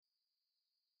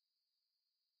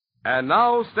And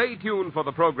now, stay tuned for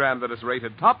the program that is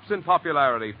rated tops in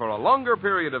popularity for a longer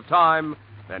period of time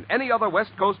than any other West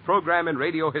Coast program in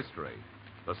radio history.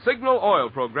 The Signal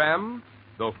Oil program,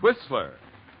 The Whistler,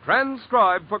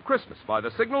 transcribed for Christmas by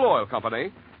the Signal Oil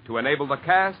Company to enable the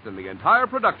cast and the entire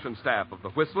production staff of The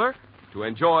Whistler to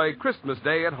enjoy Christmas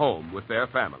Day at home with their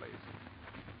families.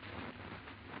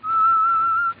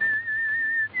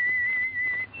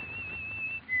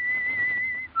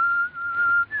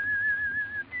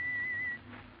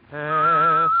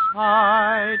 S-I-G-N-A-L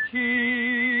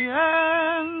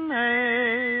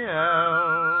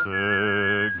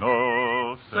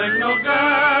Signal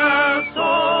Gasoline.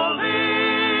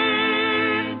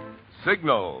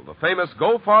 Signal, the famous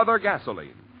Go Farther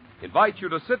gasoline, invites you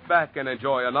to sit back and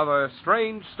enjoy another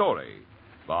strange story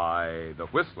by The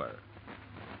Whistler.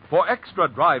 For extra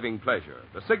driving pleasure,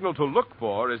 the signal to look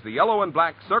for is the yellow and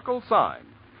black circle sign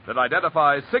that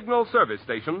identifies Signal service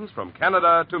stations from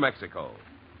Canada to Mexico.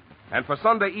 And for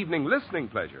Sunday evening listening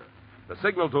pleasure, the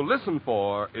signal to listen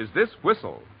for is this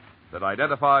whistle that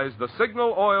identifies the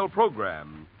Signal Oil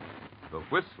program, The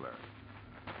Whistler.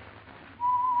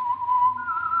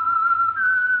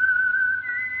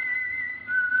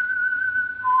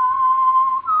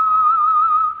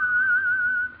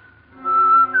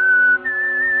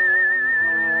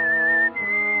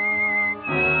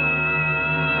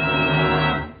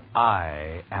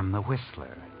 I am the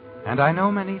Whistler, and I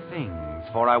know many things,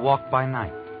 for I walk by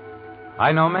night.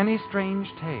 I know many strange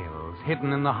tales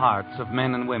hidden in the hearts of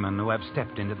men and women who have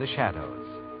stepped into the shadows.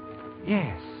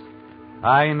 Yes,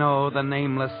 I know the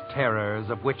nameless terrors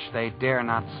of which they dare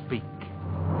not speak.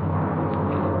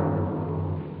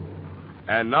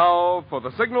 And now, for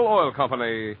the Signal Oil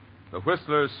Company, The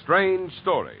Whistler's strange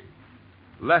story.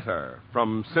 Letter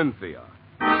from Cynthia.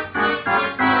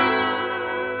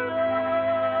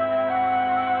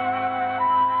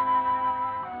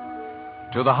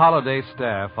 To the holiday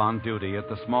staff on duty at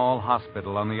the small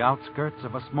hospital on the outskirts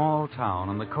of a small town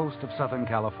on the coast of Southern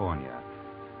California,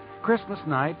 Christmas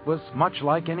night was much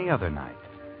like any other night.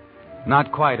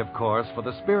 Not quite, of course, for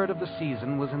the spirit of the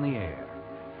season was in the air.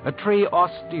 A tree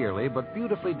austerely but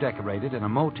beautifully decorated in a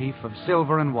motif of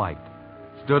silver and white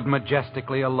stood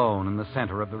majestically alone in the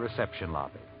center of the reception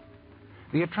lobby.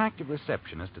 The attractive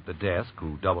receptionist at the desk,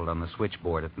 who doubled on the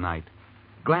switchboard at night,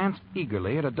 glanced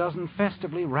eagerly at a dozen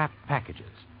festively wrapped packages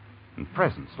and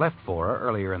presents left for her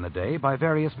earlier in the day by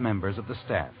various members of the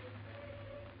staff.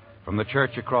 From the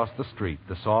church across the street,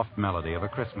 the soft melody of a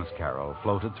Christmas carol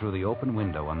floated through the open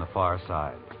window on the far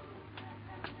side.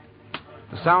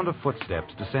 The sound of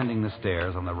footsteps descending the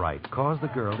stairs on the right caused the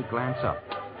girl to glance up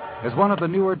as one of the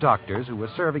newer doctors who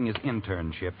was serving his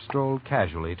internship strolled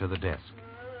casually to the desk.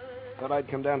 Thought I'd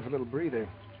come down for a little breather.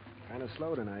 Kind of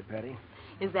slow tonight, Patty.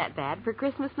 Is that bad for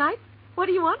Christmas night? What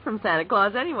do you want from Santa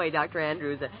Claus anyway, Dr.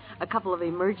 Andrews? A couple of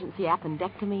emergency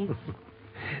appendectomies?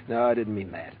 No, I didn't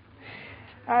mean that.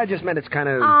 I just meant it's kind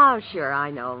of... Oh, sure, I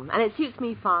know. And it suits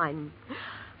me fine.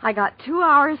 I got 2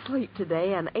 hours sleep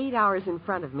today and 8 hours in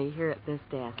front of me here at this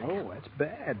desk. Oh, that's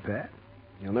bad, Pat.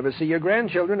 You'll never see your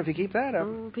grandchildren if you keep that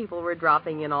up. People were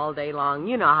dropping in all day long.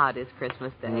 You know how it is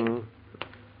Christmas Day.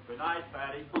 Good night,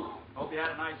 Patty. Hope you had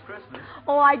a nice Christmas.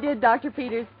 Oh, I did, Dr.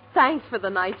 Peters. Thanks for the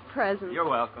nice present. You're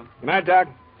welcome. Good night, Doc.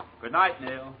 Good night,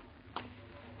 Neil.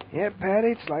 Yeah, Patty,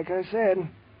 it's like I said.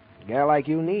 A gal like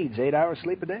you needs 8 hours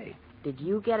sleep a day. Did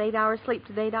you get 8 hours sleep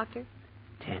today, Doctor?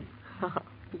 10.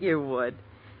 You would.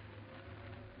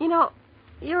 You know,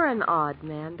 you're an odd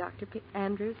man, Dr.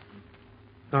 Andrews.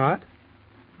 Odd?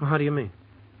 Well, how do you mean?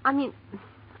 I mean,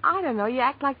 I don't know. You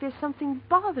act like there's something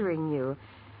bothering you.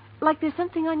 Like there's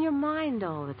something on your mind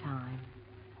all the time.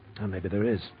 Oh, maybe there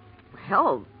is.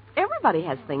 Well, everybody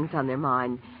has things on their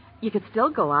mind. You could still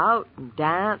go out and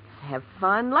dance, have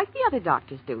fun, like the other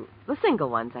doctors do. The single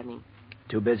ones, I mean.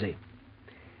 Too busy.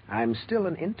 I'm still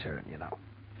an intern, you know.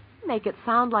 Make it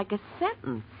sound like a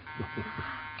sentence.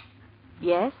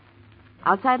 Yes?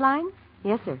 Outside line?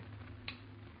 Yes, sir.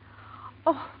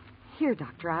 Oh, here,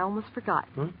 Doctor, I almost forgot.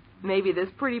 Maybe this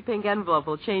pretty pink envelope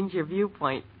will change your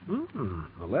viewpoint.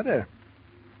 A letter.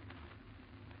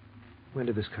 When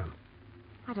did this come?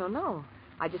 I don't know.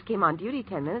 I just came on duty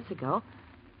 10 minutes ago.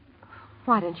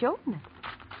 Why don't you open it?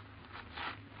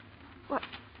 What?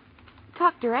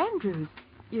 Dr. Andrews,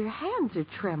 your hands are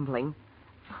trembling.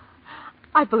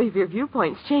 I believe your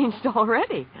viewpoint's changed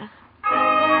already.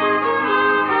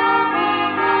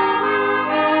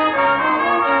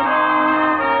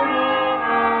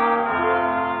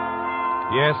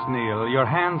 Yes, Neil, your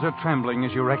hands are trembling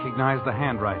as you recognize the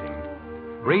handwriting.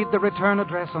 Read the return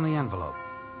address on the envelope.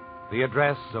 The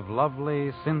address of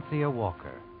lovely Cynthia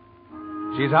Walker.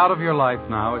 She's out of your life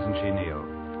now, isn't she, Neil?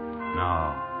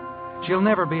 No. She'll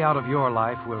never be out of your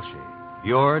life, will she?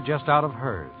 You're just out of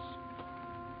hers.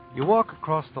 You walk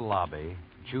across the lobby,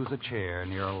 choose a chair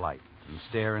near a light, and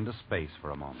stare into space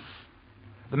for a moment.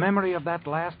 The memory of that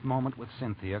last moment with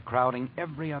Cynthia crowding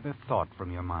every other thought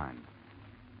from your mind.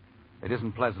 It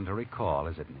isn't pleasant to recall,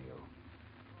 is it, Neil?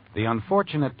 The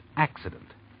unfortunate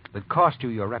accident that cost you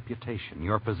your reputation,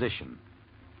 your position,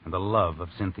 and the love of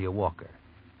Cynthia Walker.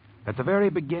 At the very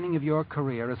beginning of your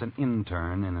career as an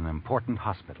intern in an important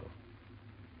hospital.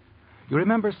 You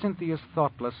remember Cynthia's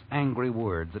thoughtless, angry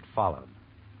words that followed.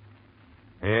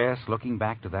 Yes, looking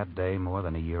back to that day more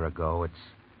than a year ago, it's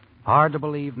hard to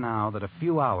believe now that a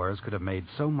few hours could have made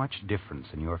so much difference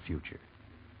in your future.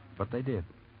 But they did.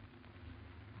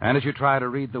 And as you try to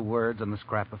read the words on the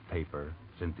scrap of paper,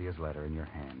 Cynthia's letter in your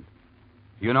hand,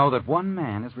 you know that one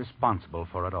man is responsible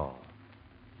for it all.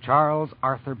 Charles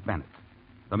Arthur Bennett,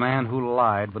 the man who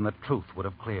lied when the truth would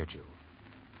have cleared you.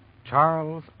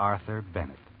 Charles Arthur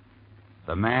Bennett,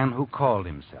 the man who called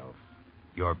himself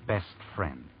your best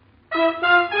friend.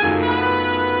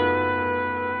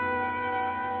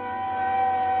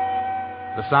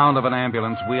 The sound of an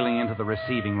ambulance wheeling into the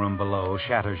receiving room below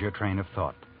shatters your train of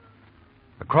thought.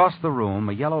 Across the room,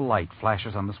 a yellow light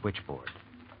flashes on the switchboard.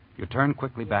 You turn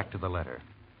quickly back to the letter.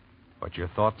 But your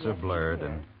thoughts are blurred,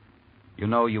 and you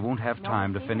know you won't have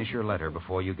time to finish your letter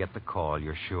before you get the call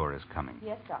you're sure is coming.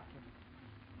 Yes, Doctor.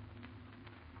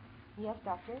 Yes,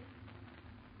 Doctor?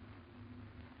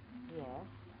 Yes.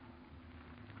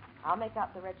 I'll make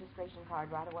out the registration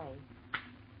card right away.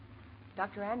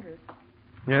 Dr. Andrews?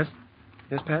 Yes?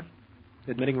 Yes, Pat?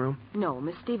 Admitting room? No,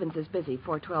 Miss Stevens is busy.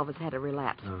 412 has had a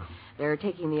relapse. Oh. They're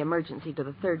taking the emergency to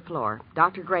the third floor.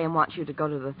 Dr. Graham wants you to go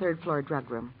to the third floor drug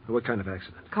room. What kind of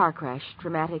accident? Car crash,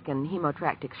 traumatic and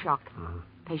hemotractic shock. Uh-huh.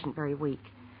 Patient very weak.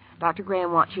 Dr.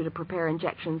 Graham wants you to prepare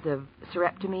injections of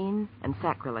sereptamine and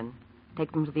sacralin.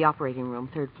 Take them to the operating room,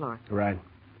 third floor. Right.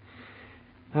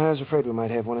 I was afraid we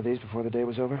might have one of these before the day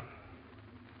was over.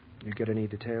 You get any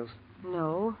details?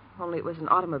 No, only it was an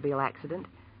automobile accident.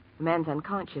 The man's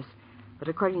unconscious. But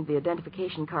according to the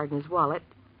identification card in his wallet,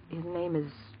 his name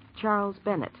is Charles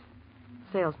Bennett,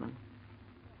 salesman.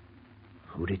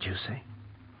 Who did you say?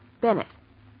 Bennett.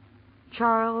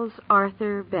 Charles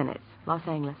Arthur Bennett, Los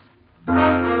Angeles.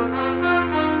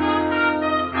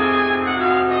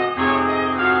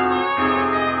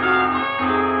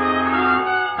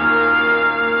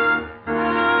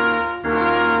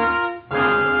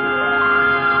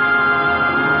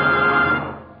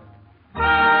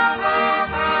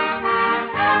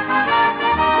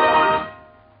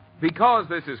 Because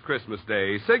this is Christmas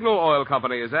Day, Signal Oil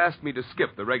Company has asked me to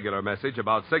skip the regular message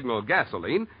about Signal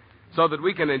gasoline so that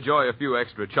we can enjoy a few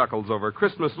extra chuckles over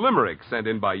Christmas limericks sent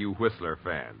in by you Whistler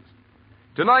fans.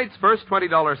 Tonight's first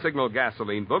 $20 Signal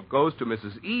gasoline book goes to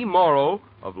Mrs. E. Morrow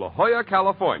of La Jolla,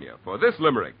 California, for this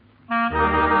limerick.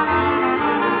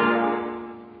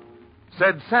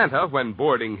 Said Santa when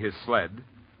boarding his sled,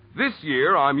 "This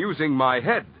year I'm using my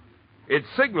head. It's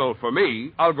signal for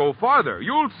me, I'll go farther,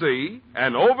 you'll see,"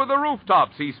 and over the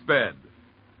rooftops he sped.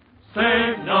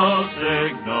 Signal,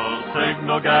 signal,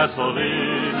 signal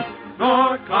gasoline.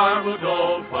 Your car will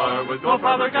go far with Go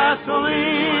Farther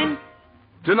gasoline.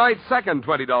 Tonight's second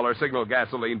 $20 Signal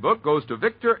gasoline book goes to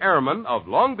Victor Ehrman of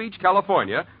Long Beach,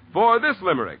 California, for this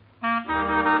limerick.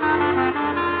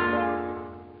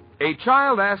 A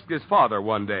child asked his father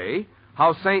one day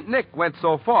how St. Nick went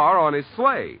so far on his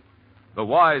sleigh. The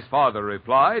wise father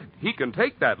replied, he can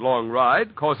take that long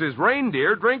ride 'cause his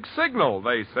reindeer drink Signal,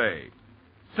 they say.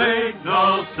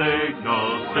 Signal,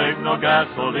 signal, signal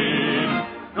gasoline.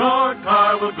 Your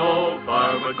car will go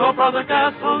far with Go Farther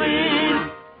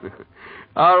gasoline.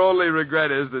 Our only regret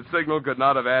is that Signal could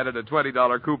not have added a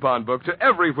 $20 coupon book to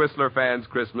every Whistler fan's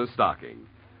Christmas stocking.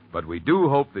 But we do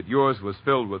hope that yours was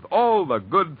filled with all the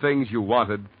good things you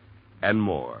wanted and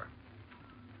more.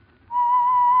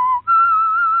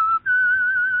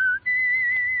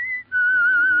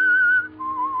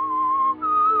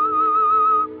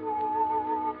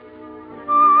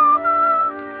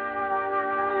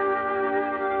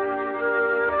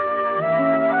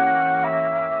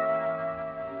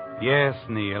 Yes,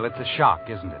 Neil, it's a shock,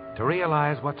 isn't it, to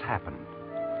realize what's happened.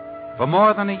 For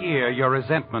more than a year, your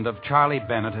resentment of Charlie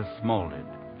Bennett has smoldered.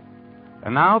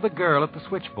 And now the girl at the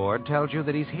switchboard tells you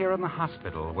that he's here in the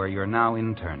hospital where you're now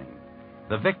interning,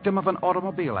 the victim of an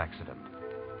automobile accident.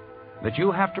 That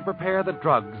you have to prepare the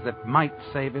drugs that might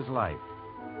save his life.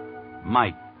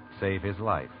 Might save his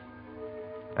life.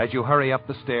 As you hurry up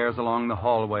the stairs along the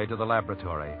hallway to the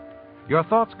laboratory, your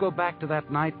thoughts go back to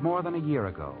that night more than a year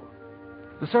ago.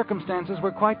 The circumstances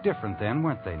were quite different then,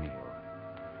 weren't they, Neil?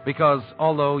 Because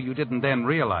although you didn't then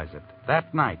realize it,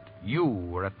 that night you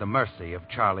were at the mercy of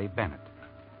Charlie Bennett.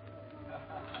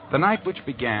 The night which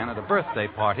began at a birthday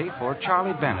party for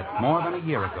Charlie Bennett more than a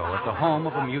year ago at the home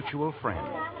of a mutual friend.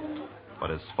 But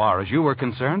as far as you were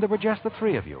concerned, there were just the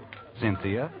three of you.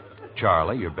 Cynthia,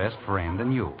 Charlie, your best friend,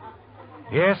 and you.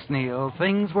 Yes, Neil,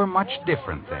 things were much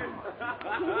different then.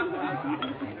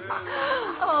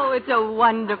 Oh, it's a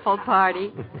wonderful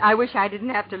party. I wish I didn't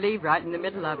have to leave right in the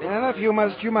middle of it. Well, if you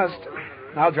must, you must.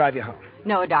 I'll drive you home.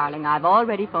 No, darling, I've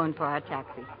already phoned for a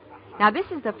taxi. Now, this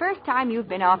is the first time you've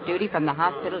been off duty from the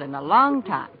hospital in a long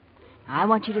time. I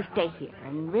want you to stay here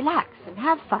and relax and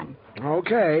have fun.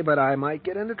 Okay, but I might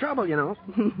get into trouble, you know.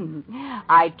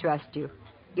 I trust you.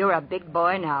 You're a big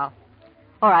boy now.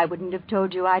 Or I wouldn't have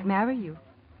told you I'd marry you.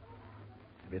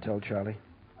 Have you told Charlie?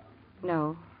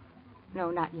 No,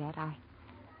 not yet.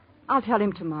 I'll tell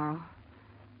him tomorrow.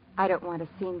 I don't want to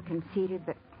seem conceited,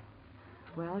 but,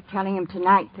 well, telling him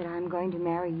tonight that I'm going to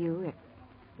marry you,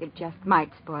 it just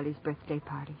might spoil his birthday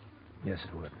party. Yes,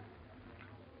 it would.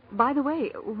 By the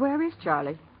way, where is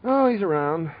Charlie? Oh, he's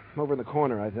around. Over in the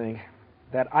corner, I think.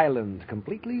 That island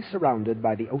completely surrounded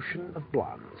by the ocean of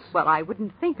blondes. Well, I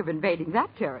wouldn't think of invading that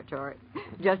territory.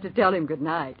 Just to tell him good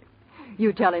night.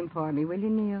 You tell him for me, will you,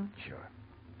 Neil? Sure.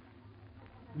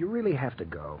 You really have to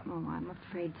go. Oh, I'm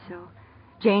afraid so.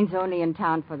 Jane's only in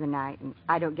town for the night, and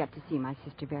I don't get to see my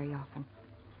sister very often.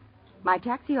 My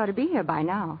taxi ought to be here by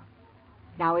now.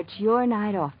 Now, it's your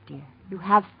night off, dear. You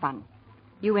have fun.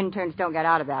 You interns don't get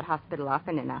out of that hospital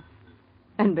often enough.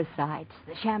 And besides,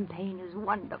 the champagne is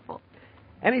wonderful.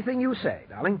 Anything you say,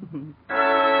 darling.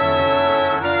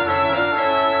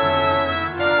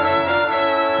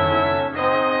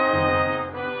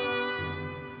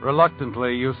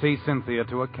 Reluctantly, you see Cynthia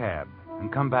to a cab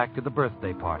and come back to the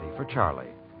birthday party for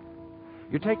Charlie.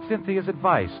 You take Cynthia's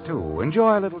advice, too.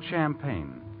 Enjoy a little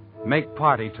champagne. Make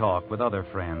party talk with other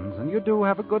friends, and you do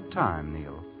have a good time,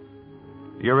 Neil.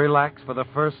 You relax for the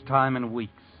first time in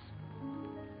weeks.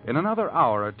 In another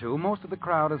hour or two, most of the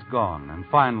crowd is gone, and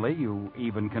finally you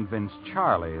even convince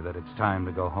Charlie that it's time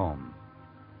to go home.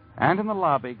 And in the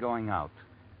lobby going out.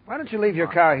 Why don't you leave your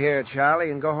car here,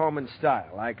 Charlie, and go home in style,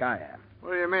 like I am?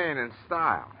 What do you mean, in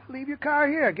style? Leave your car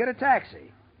here. Get a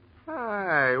taxi.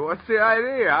 Hey, what's the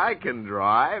idea? I can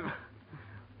drive.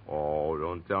 Oh,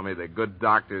 don't tell me the good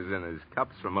doctor's in his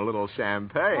cups from a little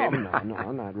champagne. Oh,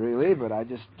 no, not really, but I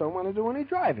just don't want to do any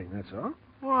driving, that's all.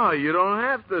 Well, you don't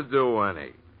have to do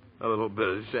any. A little bit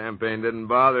of champagne didn't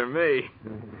bother me.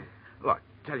 Look,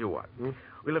 tell you what.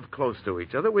 We live close to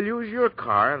each other. We'll use your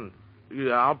car, and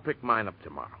I'll pick mine up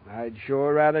tomorrow. I'd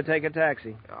sure rather take a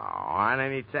taxi. Oh, aren't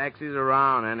any taxis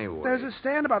around anyway? There's a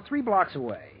stand about 3 blocks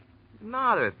away.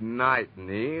 Not at night,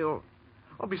 Neil.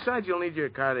 Oh, besides, you'll need your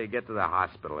car to get to the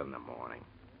hospital in the morning.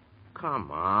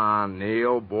 Come on,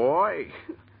 Neil, boy.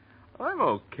 I'm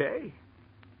okay.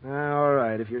 All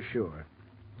right, if you're sure.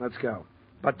 Let's go.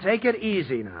 But take it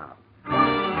easy now.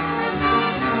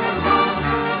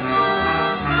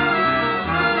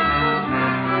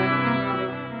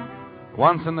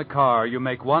 Once in the car, you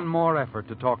make one more effort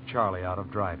to talk Charlie out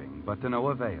of driving, but to no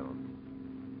avail.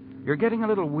 You're getting a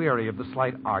little weary of the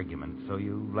slight argument, so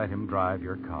you let him drive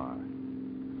your car.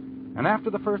 And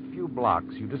after the first few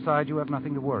blocks, you decide you have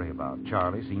nothing to worry about.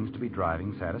 Charlie seems to be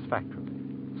driving satisfactorily.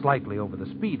 Slightly over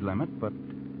the speed limit, but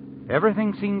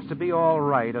everything seems to be all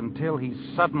right until he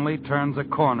suddenly turns a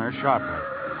corner sharply.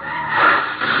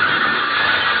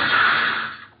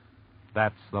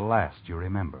 That's the last you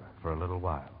remember for a little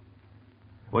while.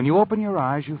 When you open your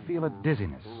eyes, you feel a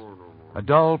dizziness, a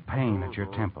dull pain at your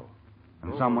temple,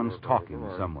 and someone's talking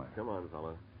somewhere. Come on,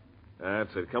 fella.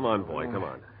 That's it. Come on, boy. Come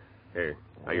on. Here.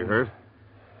 Are you hurt?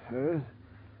 Hurt?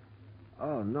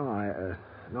 Oh, no,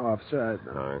 no, officer.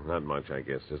 Not much, I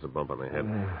guess. Just a bump on the head.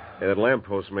 Hey, that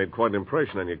lamppost made quite an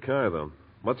impression on your car, though.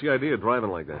 What's the idea of driving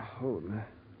like that? Oh,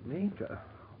 me?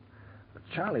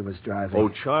 Charlie was driving. Oh,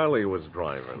 Charlie was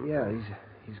driving. Yeah,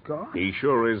 he's gone? He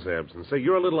sure is absent. Say,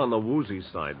 you're a little on the woozy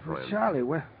side, friend. Charlie,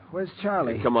 where's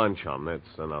Charlie? Hey, come on, chum.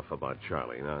 That's enough about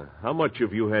Charlie. Now, how much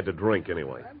have you had to drink,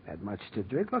 anyway? I haven't had much to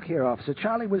drink. Look here, officer.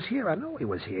 Charlie was here. I know he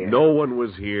was here. No one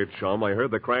was here, chum. I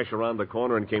heard the crash around the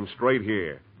corner and came straight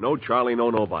here. No Charlie, no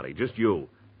nobody. Just you.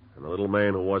 And the little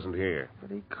man who wasn't here.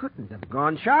 But he couldn't have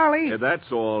gone. Charlie! Yeah,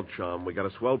 that's all, chum. We got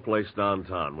a swell place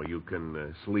downtown where you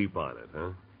can sleep on it,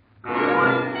 huh?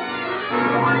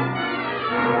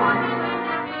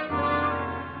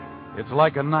 It's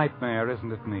like a nightmare,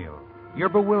 isn't it, Neil? You're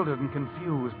bewildered and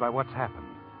confused by what's happened.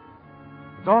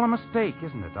 It's all a mistake,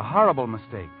 isn't it? A horrible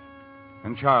mistake.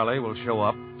 And Charlie will show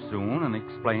up soon and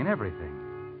explain everything.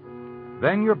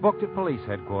 Then you're booked at police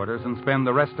headquarters and spend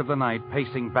the rest of the night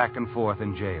pacing back and forth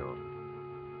in jail.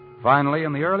 Finally,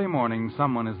 in the early morning,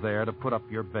 someone is there to put up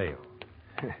your bail.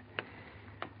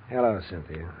 Hello,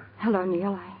 Cynthia. Hello,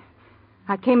 Neil.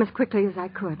 I came as quickly as I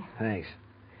could. Thanks.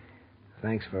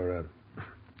 Thanks for,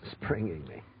 springing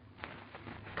me.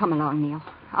 Come along, Neil.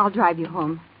 I'll drive you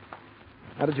home.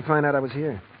 How did you find out I was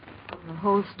here? The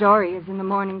whole story is in the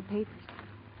morning papers.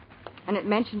 And it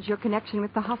mentions your connection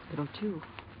with the hospital, too.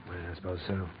 I suppose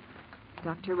so.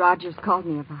 Dr. Rogers called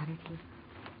me about it.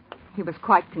 He was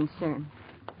quite concerned.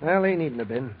 Well, he needn't have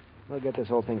been. We'll get this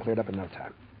whole thing cleared up in no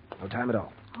time. No time at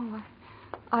all. Oh,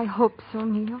 I hope so,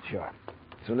 Neil. Sure.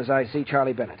 As soon as I see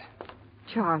Charlie Bennett.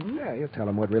 Charlie? Yeah, you'll tell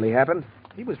him what really happened.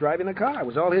 He was driving the car. It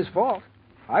was all his fault.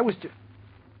 I was just...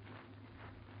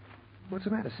 What's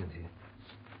the matter, Cynthia?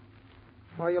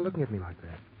 Why are you looking at me like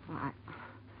that? Well,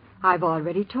 I've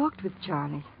already talked with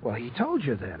Charlie. Well, he told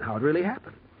you then how it really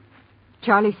happened.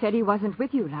 Charlie said he wasn't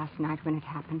with you last night when it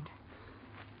happened.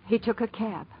 He took a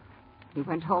cab. He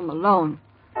went home alone.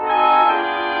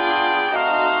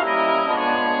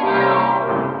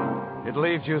 It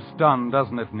leaves you stunned,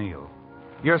 doesn't it, Neil?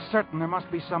 You're certain there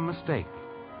must be some mistake.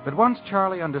 But once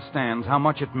Charlie understands how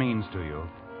much it means to you,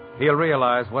 he'll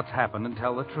realize what's happened and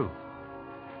tell the truth.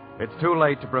 It's too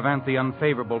late to prevent the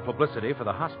unfavorable publicity for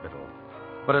the hospital,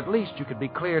 but at least you could be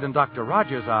cleared in Dr.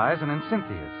 Rogers' eyes and in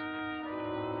Cynthia's.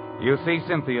 You see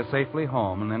Cynthia safely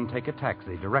home and then take a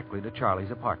taxi directly to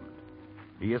Charlie's apartment.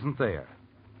 He isn't there,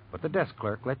 but the desk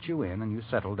clerk lets you in and you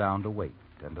settle down to wait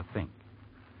and to think.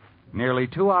 Nearly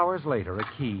 2 hours later, a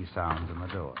key sounds in the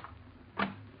door.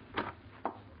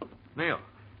 Neil.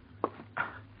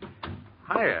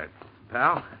 Hiya,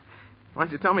 pal. Why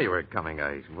didn't you tell me you were coming?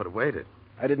 I would have waited.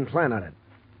 I didn't plan on it.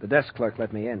 The desk clerk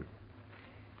let me in.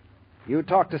 You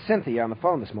talked to Cynthia on the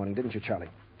phone this morning, didn't you, Charlie?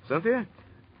 Cynthia?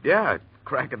 Yeah,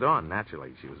 crack of dawn,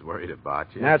 naturally. She was worried about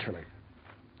you. Naturally.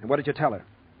 And what did you tell her?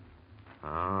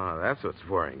 Oh, that's what's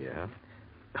worrying you, huh?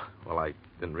 Well, I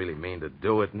didn't really mean to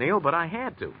do it, Neil, but I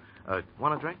had to.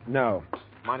 Want a drink? No.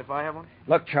 Mind if I have one?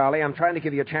 Look, Charlie, I'm trying to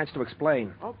give you a chance to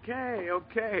explain. Okay.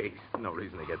 No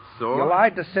reason to get sore. You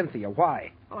lied to Cynthia.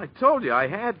 Why? Well, I told you I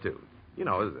had to. You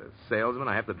know, as a salesman,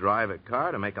 I have to drive a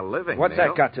car to make a living, What's Neil.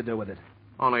 that got to do with it?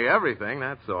 Only everything,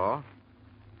 that's all.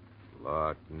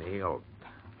 Look, Neil,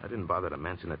 I didn't bother to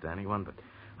mention it to anyone, but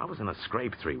I was in a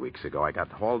scrape 3 weeks ago. I got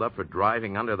hauled up for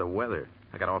driving under the weather.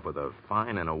 I got off with a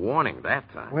fine and a warning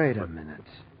that time. Wait a minute.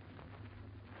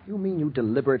 You mean you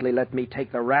deliberately let me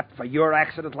take the rap for your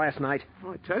accident last night?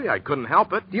 Well, I tell you, I couldn't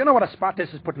help it. Do you know what a spot this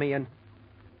has put me in?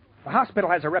 The hospital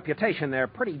has a reputation they're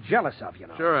pretty jealous of, you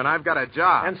know. Sure, and I've got a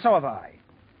job. And so have I.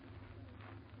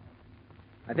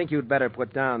 I think you'd better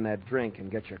put down that drink and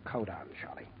get your coat on,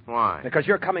 Charlie. Why? Because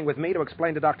you're coming with me to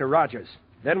explain to Dr. Rogers.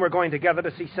 Then we're going together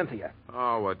to see Cynthia.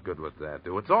 Oh, what good would that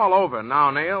do? It's all over now,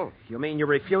 Neil. You mean you're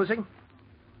refusing?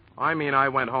 I mean, I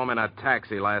went home in a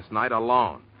taxi last night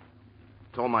alone.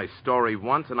 Told my story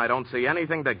once, and I don't see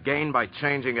anything to gain by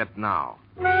changing it now.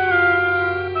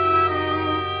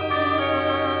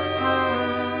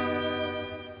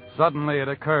 Suddenly it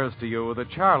occurs to you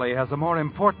that Charlie has a more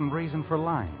important reason for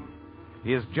lying.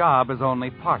 His job is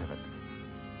only part of it.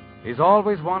 He's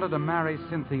always wanted to marry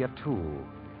Cynthia Toole,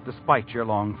 despite your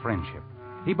long friendship.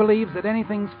 He believes that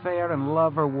anything's fair in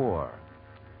love or war.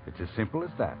 It's as simple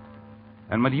as that.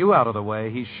 And with you out of the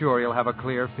way, he's sure you'll have a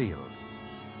clear field.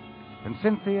 And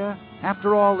Cynthia,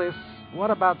 after all this,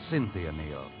 what about Cynthia,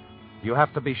 Neil? You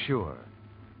have to be sure.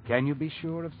 Can you be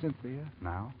sure of Cynthia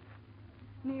now?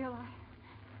 Neil,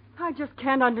 I just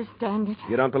can't understand it.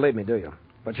 You don't believe me, do you?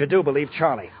 But you do believe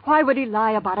Charlie. Why would he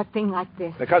lie about a thing like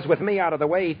this? Because with me out of the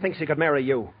way, he thinks he could marry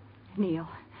you. Neil,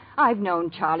 I've known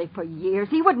Charlie for years.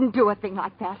 He wouldn't do a thing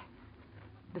like that.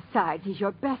 Besides, he's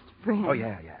your best friend. Oh,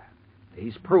 yeah.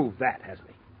 He's proved that, hasn't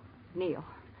he? Neil,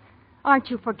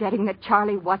 aren't you forgetting that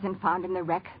Charlie wasn't found in the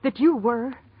wreck? That you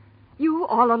were? You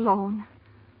all alone?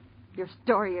 Your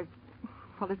story is...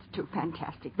 well, it's too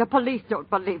fantastic. The police don't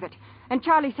believe it. And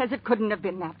Charlie says it couldn't have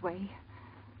been that way.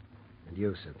 And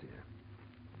you, Cynthia?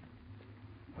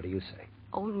 What do you say?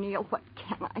 Oh, Neil, what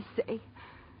can I say?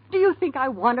 Do you think I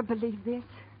want to believe this?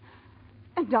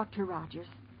 And Dr. Rogers,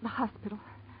 the hospital,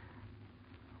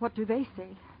 what do they say?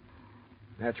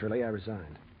 Naturally, I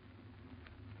resigned.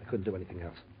 I couldn't do anything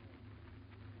else.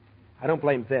 I don't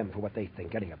blame them for what they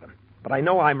think, any of them. But I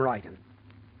know I'm right, and...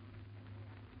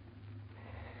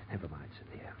 Never mind,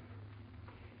 Cynthia.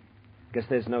 Guess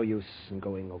there's no use in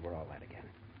going over all that again.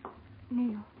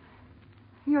 Neil,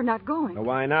 you're not going. Well,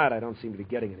 why not? I don't seem to be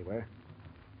getting anywhere.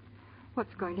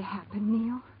 What's going to happen,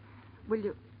 Neil? Will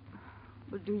you...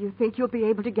 well, do you think you'll be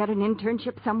able to get an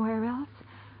internship somewhere else?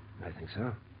 I think so.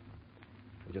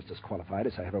 I'm just as qualified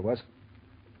as I ever was.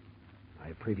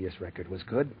 My previous record was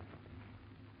good,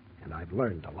 and I've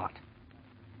learned a lot.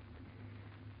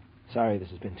 Sorry this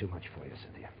has been too much for you,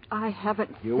 Cynthia. I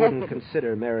haven't You said wouldn't that-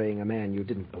 consider marrying a man you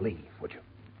didn't believe, would you?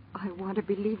 I want to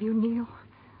believe you, Neil.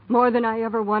 More than I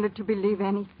ever wanted to believe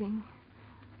anything.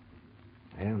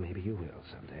 Well, maybe you will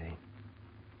someday.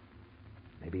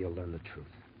 Maybe you'll learn the truth.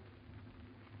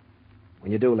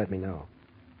 When you do, let me know.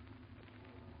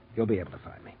 You'll be able to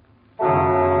find me.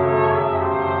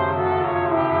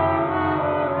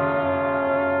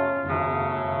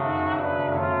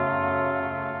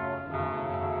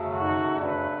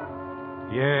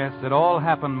 Yes, it all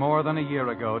happened more than a year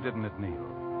ago, didn't it, Neil?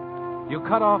 You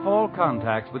cut off all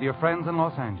contacts with your friends in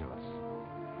Los Angeles.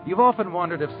 You've often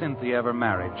wondered if Cynthia ever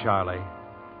married Charlie.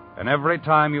 And every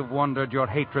time you've wondered, your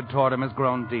hatred toward him has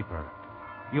grown deeper.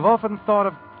 You've often thought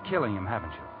of killing him,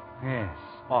 haven't you? Yes,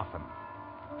 often.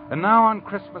 And now on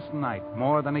Christmas night,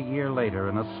 more than a year later,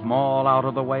 in a small,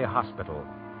 out-of-the-way hospital,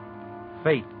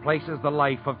 fate places the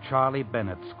life of Charlie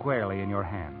Bennett squarely in your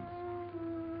hands.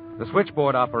 The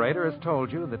switchboard operator has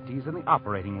told you that he's in the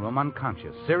operating room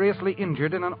unconscious, seriously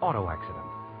injured in an auto accident.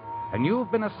 And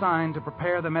you've been assigned to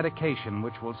prepare the medication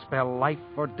which will spell life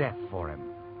or death for him.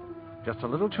 Just a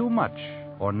little too much,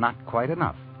 or not quite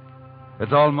enough.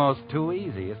 It's almost too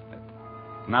easy, isn't it?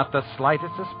 Not the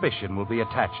slightest suspicion will be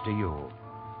attached to you.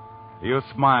 You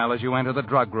smile as you enter the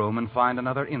drug room and find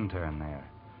another intern there.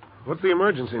 What's the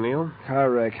emergency, Neil?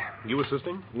 Car wreck. You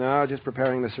assisting? No, just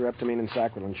preparing the sereptamine and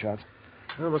saccharin shots.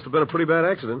 Well, it must have been a pretty bad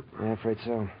accident. I'm afraid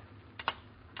so.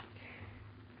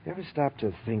 You ever stop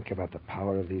to think about the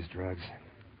power of these drugs?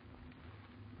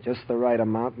 Just the right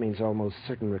amount means almost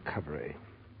certain recovery.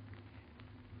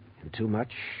 And too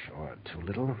much or too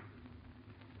little,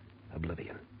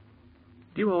 oblivion.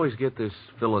 Do you always get this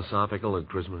philosophical at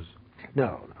Christmas?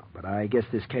 No, but I guess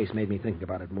this case made me think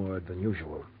about it more than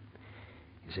usual.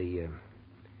 You see,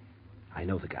 I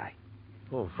know the guy.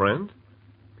 Oh, friend?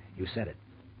 You said it.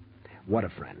 What a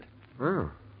friend. Oh,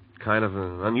 kind of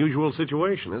an unusual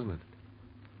situation, isn't it?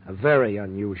 A very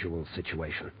unusual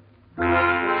situation.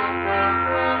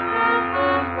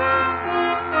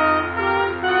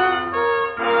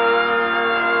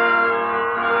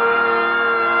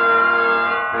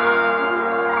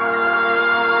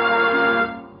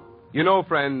 You know,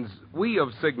 friends, we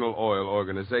of Signal Oil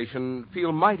Organization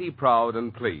feel mighty proud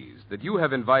and pleased that you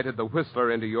have invited the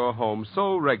Whistler into your home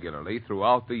so regularly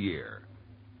throughout the year,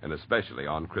 and especially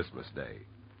on Christmas Day.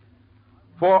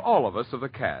 For all of us of the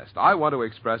cast, I want to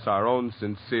express our own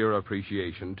sincere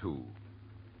appreciation, too.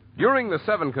 During the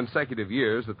 7 consecutive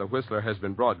years that the Whistler has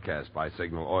been broadcast by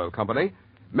Signal Oil Company,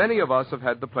 many of us have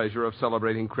had the pleasure of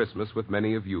celebrating Christmas with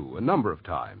many of you a number of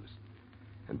times.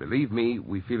 And believe me,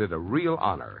 we feel it a real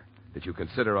honor that you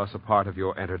consider us a part of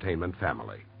your entertainment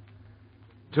family.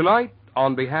 Tonight,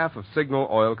 on behalf of Signal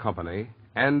Oil Company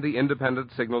and the independent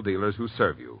signal dealers who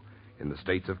serve you in the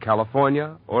states of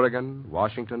California, Oregon,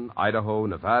 Washington, Idaho,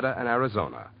 Nevada, and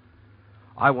Arizona,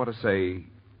 I want to say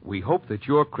we hope that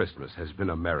your Christmas has been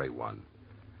a merry one.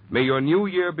 May your new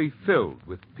year be filled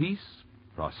with peace,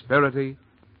 prosperity,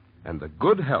 and the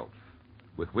good health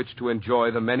with which to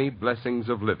enjoy the many blessings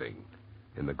of living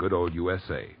in the good old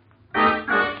USA.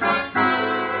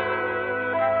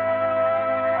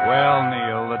 Well,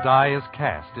 Neil, the die is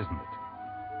cast, isn't it?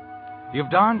 You've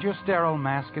donned your sterile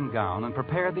mask and gown and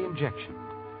prepared the injection,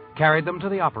 carried them to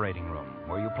the operating room,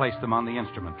 where you placed them on the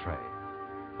instrument tray,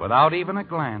 without even a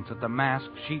glance at the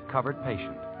masked, sheet-covered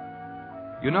patient.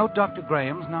 You note Dr.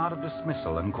 Graham's nod of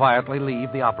dismissal and quietly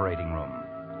leave the operating room,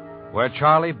 where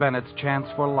Charlie Bennett's chance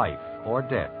for life or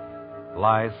death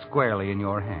lies squarely in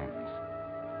your hands.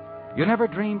 You never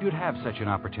dreamed you'd have such an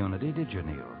opportunity, did you,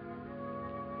 Neil?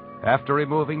 After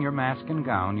removing your mask and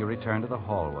gown, you return to the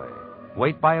hallway.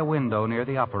 Wait by a window near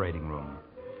the operating room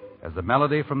as the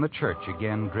melody from the church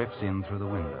again drifts in through the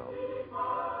window.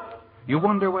 You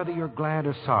wonder whether you're glad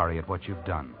or sorry at what you've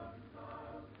done.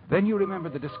 Then you remember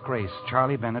the disgrace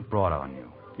Charlie Bennett brought on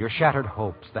you, your shattered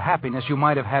hopes, the happiness you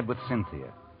might have had with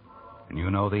Cynthia. And you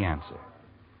know the answer.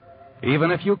 Even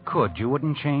if you could, you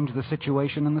wouldn't change the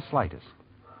situation in the slightest.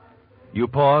 You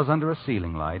pause under a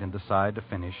ceiling light and decide to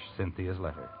finish Cynthia's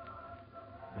letter.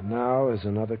 And now, as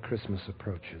another Christmas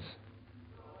approaches,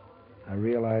 I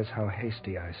realize how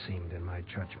hasty I seemed in my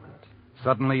judgment.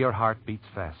 Suddenly your heart beats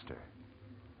faster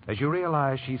as you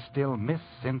realize she's still Miss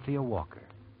Cynthia Walker.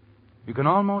 You can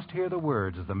almost hear the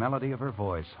words as the melody of her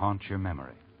voice haunts your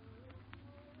memory.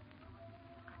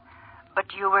 But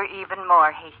you were even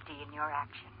more hasty in your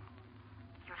action.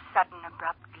 Your sudden,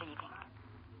 abrupt leaving,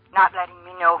 not letting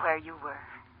me know where you were.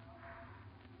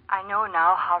 I know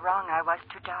now how wrong I was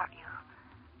to doubt you.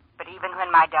 But even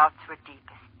when my doubts were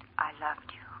deepest, I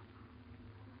loved you.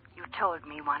 You told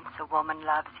me once a woman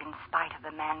loves in spite of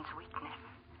a man's weakness,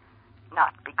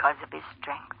 not because of his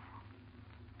strength.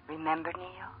 Remember,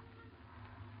 Neil?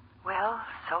 Well,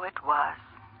 so it was,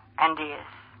 and is,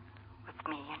 with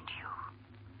me and you.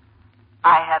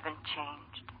 I haven't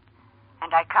changed,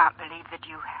 and I can't believe that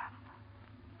you have.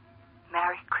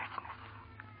 Merry Christmas,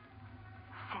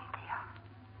 Cynthia.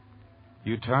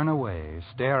 You turn away,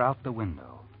 stare out the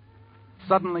window.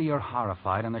 Suddenly you're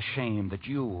horrified and ashamed that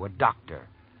you, a doctor,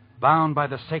 bound by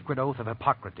the sacred oath of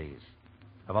Hippocrates,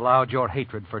 have allowed your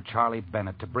hatred for Charlie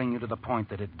Bennett to bring you to the point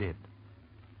that it did.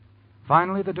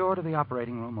 Finally, the door to the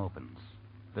operating room opens.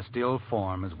 The still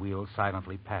form is wheeled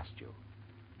silently past you.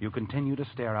 You continue to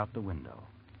stare out the window.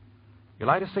 You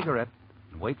light a cigarette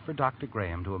and wait for Dr.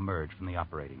 Graham to emerge from the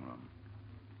operating room.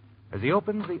 As he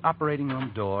opens the operating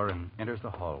room door and enters the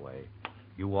hallway,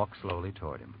 you walk slowly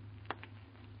toward him.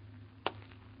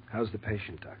 How's the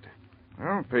patient, Doctor?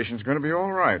 Well, patient's going to be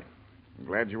all right. I'm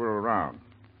glad you were around.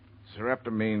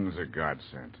 Sereptamine's a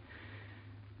godsend.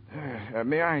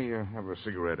 May I have a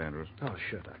cigarette, Andrews? Oh,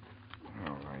 sure, Doctor.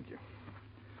 Oh, thank you.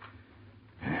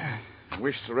 I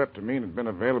wish sereptamine had been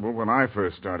available when I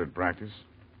first started practice.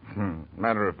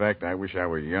 Matter of fact, I wish I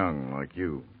were young like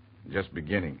you, just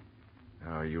beginning.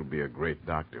 You'll be a great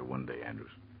doctor one day,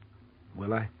 Andrews.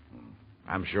 Will I?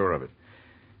 I'm sure of it.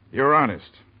 You're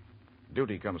honest.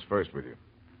 Duty comes first with you.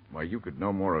 Why, you could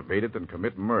no more evade it than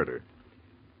commit murder.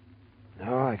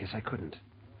 No, I guess I couldn't.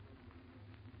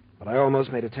 But I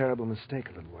almost made a terrible mistake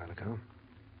a little while ago.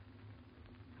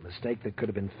 A mistake that could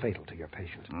have been fatal to your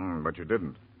patient. But you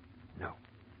didn't. No.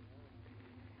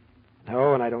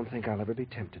 No, and I don't think I'll ever be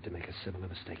tempted to make a similar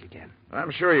mistake again.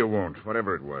 I'm sure you won't,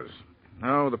 whatever it was.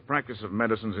 No, the practice of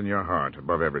medicine's in your heart,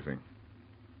 above everything.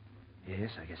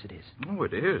 Yes, I guess it is. Oh,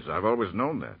 it is. I've always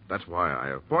known that. That's why I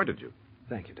appointed you.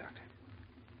 Thank you, Doctor.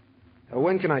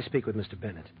 When can I speak with Mr.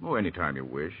 Bennett? Oh, any time you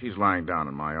wish. He's lying down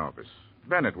in my office.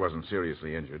 Bennett wasn't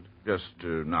seriously injured, just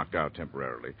knocked out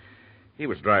temporarily. He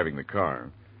was driving the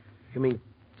car. You mean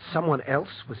someone else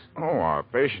was... Oh, our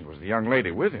patient was the young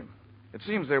lady with him. It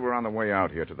seems they were on the way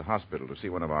out here to the hospital to see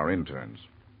one of our interns.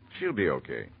 She'll be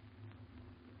okay.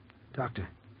 Doctor,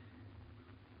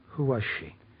 who was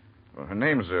she? Well, her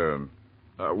name's,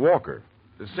 Walker.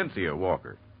 Cynthia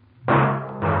Walker.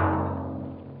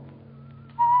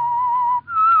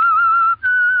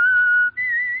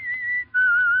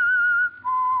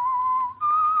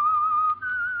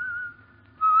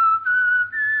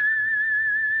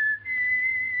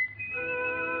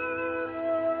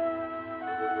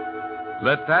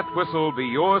 Let that whistle be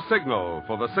your signal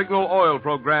for the Signal Oil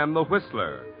program, The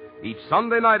Whistler, each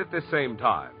Sunday night at this same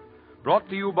time. Brought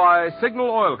to you by Signal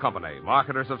Oil Company,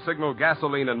 marketers of Signal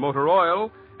gasoline and motor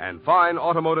oil, and fine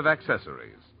automotive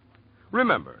accessories.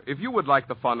 Remember, if you would like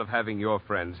the fun of having your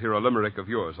friends hear a limerick of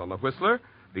yours on The Whistler,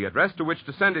 the address to which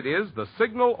to send it is the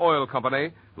Signal Oil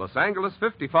Company, Los Angeles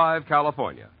 55,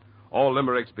 California. All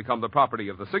limericks become the property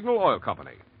of the Signal Oil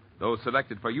Company. Those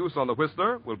selected for use on The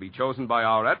Whistler will be chosen by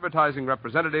our advertising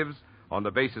representatives on the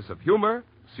basis of humor,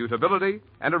 suitability,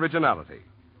 and originality.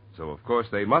 So, of course,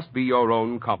 they must be your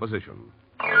own composition.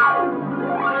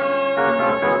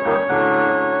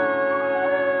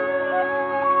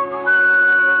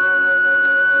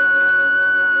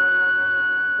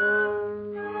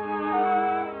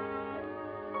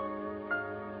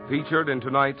 Featured in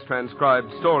tonight's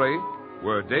transcribed story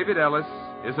were David Ellis,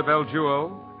 Isabel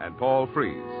Jewell, and Paul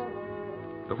Frees.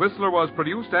 The Whistler was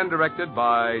produced and directed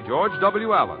by George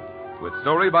W. Allen, with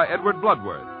story by Edward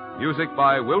Bloodworth, music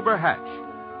by Wilbur Hatch,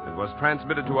 and was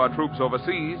transmitted to our troops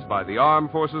overseas by the Armed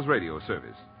Forces Radio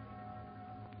Service.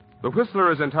 The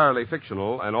Whistler is entirely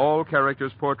fictional, and all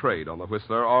characters portrayed on The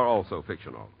Whistler are also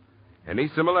fictional. Any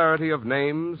similarity of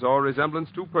names or resemblance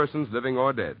to persons living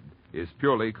or dead is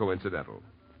purely coincidental.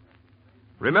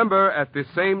 Remember, at this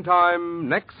same time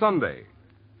next Sunday,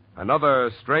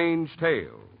 another strange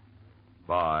tale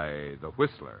by The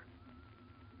Whistler.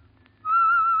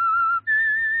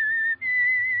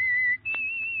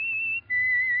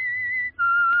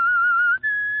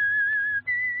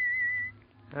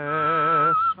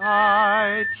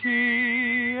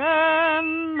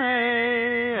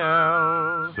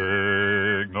 SIGNAL.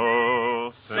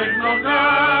 Signal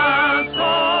gasoline.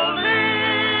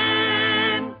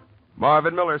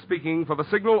 Marvin Miller speaking for the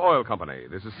Signal Oil Company.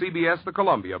 This is CBS, the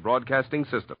Columbia Broadcasting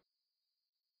System.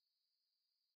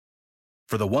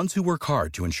 For the ones who work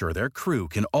hard to ensure their crew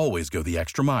can always go the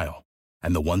extra mile,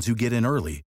 and the ones who get in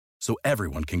early so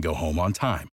everyone can go home on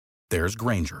time, there's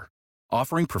Grainger,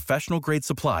 offering professional-grade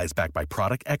supplies backed by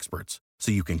product experts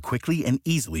so you can quickly and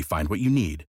easily find what you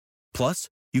need. Plus,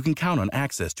 you can count on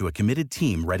access to a committed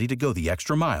team ready to go the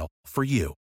extra mile for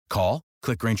you. Call,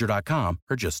 click Grainger.com,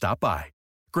 or just stop by.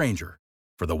 Grainger,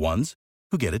 for the ones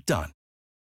who get it done.